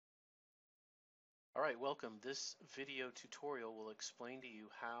Alright, welcome. This video tutorial will explain to you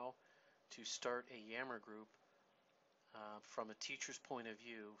how to start a Yammer group from a teacher's point of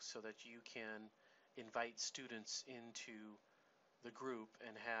view so that you can invite students into the group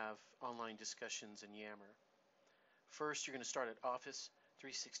and have online discussions in Yammer. First, you're going to start at Office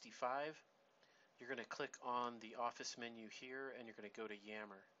 365. You're going to click on the Office menu here and you're going to go to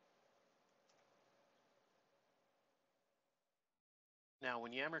Yammer. Now,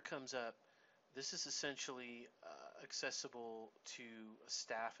 when Yammer comes up, this is essentially accessible to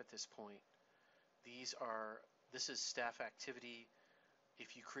staff at this point. This is staff activity.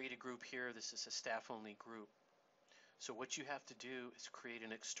 If you create a group here, this is a staff-only group. So what you have to do is create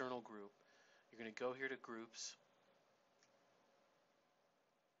an external group. You're going to go here to Groups.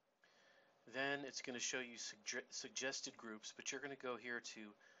 Then it's going to show you suggested groups, but you're going to go here to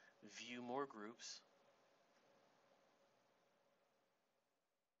View More Groups.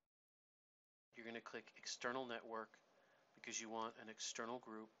 You're going to click External Network because you want an external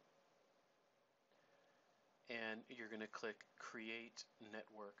group. And you're going to click Create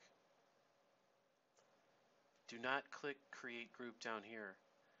Network. Do not click Create Group down here.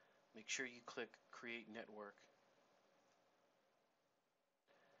 Make sure you click Create Network.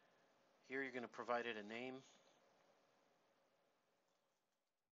 Here you're going to provide it a name.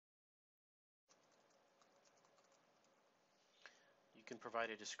 You can provide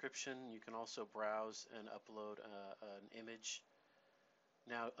a description. You can also browse and upload an image.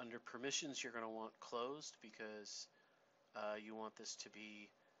 Now, under permissions, you're going to want closed because you want this to be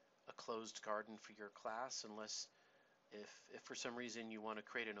a closed garden for your class, unless if for some reason you want to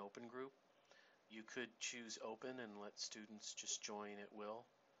create an open group, you could choose open and let students just join at will.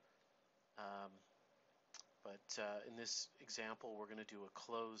 But in this example, we're going to do a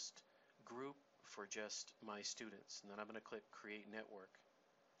closed group for just my students, and then I'm going to click Create Network.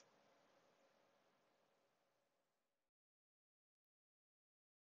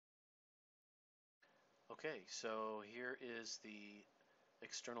 Okay, so here is the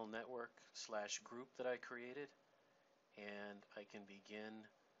external network / group that I created, and I can begin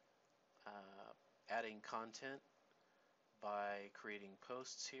adding content by creating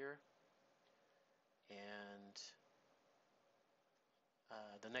posts here. And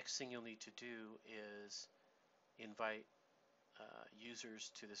the next thing you'll need to do is invite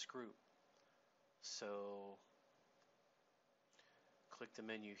users to this group. So click the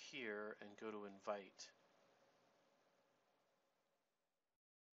menu here and go to Invite.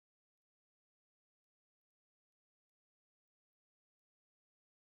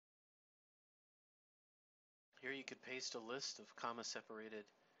 Here you could paste a list of comma-separated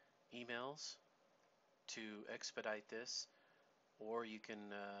emails to expedite this, or you can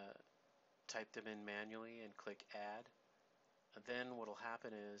type them in manually and click Add. And then what will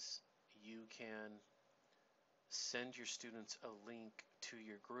happen is you can send your students a link to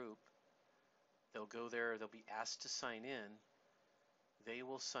your group. They'll go there, they'll be asked to sign in. They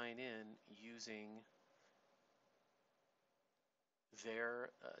will sign in using their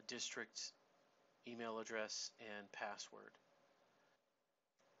district email address and password.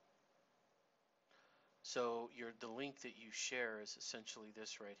 So the link that you share is essentially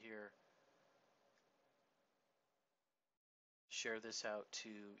this right here. Share this out to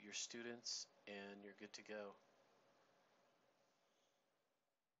your students and you're good to go.